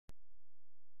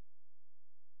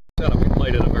said, we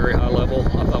played at a very high level.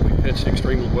 I thought we pitched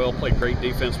extremely well, played great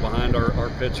defense behind our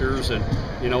pitchers, and,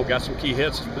 got some key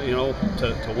hits,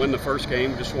 to win the first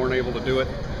game. Just weren't able to do it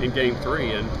in game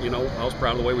 3. And, I was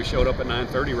proud of the way we showed up at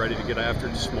 9:30 ready to get after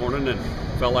it this morning, and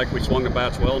felt like we swung the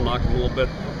bats well, knocked them a little bit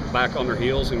back on their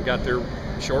heels and got their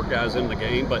short guys in the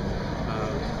game. But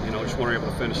just weren't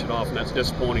able to finish it off, and that's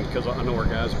disappointing because I know our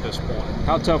guys are disappointed.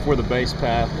 How tough were the base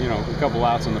path? A couple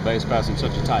outs on the base path in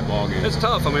such a tight ball game. It's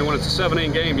tough. I mean, when it's a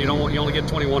 7-inning game, you only get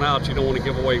 21 outs. You don't want to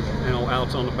give away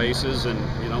outs on the bases, and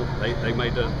they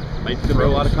made the throw. A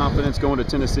lot of confidence going to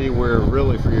Tennessee, where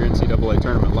really for your NCAA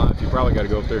tournament life, you probably got to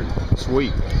go up there and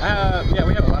sweep. Yeah,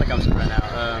 we have a lot of confidence right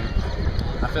now.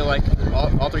 I feel like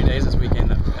all 3 days this weekend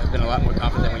have been a lot more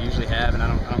confident than we usually have, and I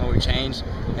don't know what we changed.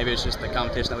 Maybe it's just the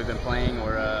competition that we've been playing,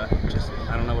 or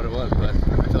I don't know what it was, but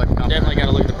I feel like we're definitely got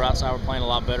to look at the bright side. We're playing a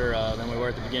lot better than we were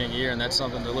at the beginning of the year, and that's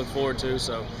something to look forward to.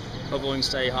 So hopefully we can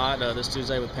stay hot this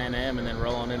Tuesday with Pan Am, and then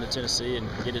roll on into Tennessee and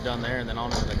get it done there, and then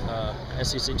on into the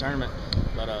SEC tournament.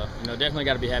 But definitely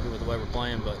got to be happy with the way we're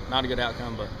playing. But not a good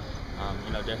outcome, but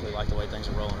definitely like the way things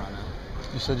are rolling right now.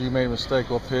 You said you made a mistake.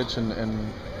 What pitch and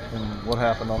what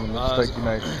happened on the mistake you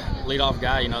made? Leadoff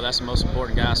guy, that's the most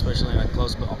important guy, especially in a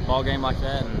close ball game like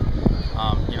that.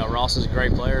 And Ross is a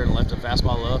great player and left a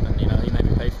fastball up, and he made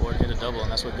me pay for it, hit a double,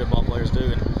 and that's what good ball players do.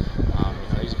 And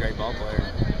he's a great ball player.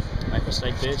 Make a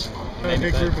mistake pitch. A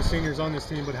big group of seniors on this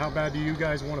team, but how bad do you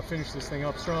guys want to finish this thing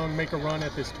up strong, make a run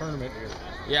at this tournament here?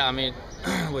 Yeah, I mean,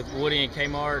 with Woody and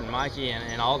Kmart and Mikey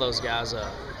and all those guys,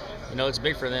 it's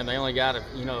big for them. They only got a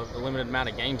limited amount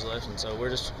of games left, and so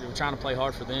we're trying to play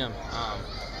hard for them.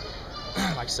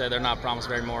 Like I said, they're not promised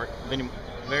very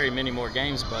many more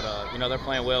games, but they're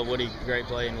playing well. Woody, great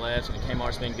play in left, and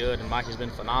Kmart's been good, and Mikey's been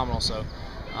phenomenal. So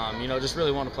just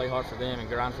really want to play hard for them and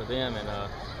grind for them, and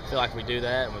feel like if we do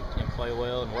that and we can play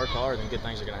well and work hard, then good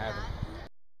things are going to happen.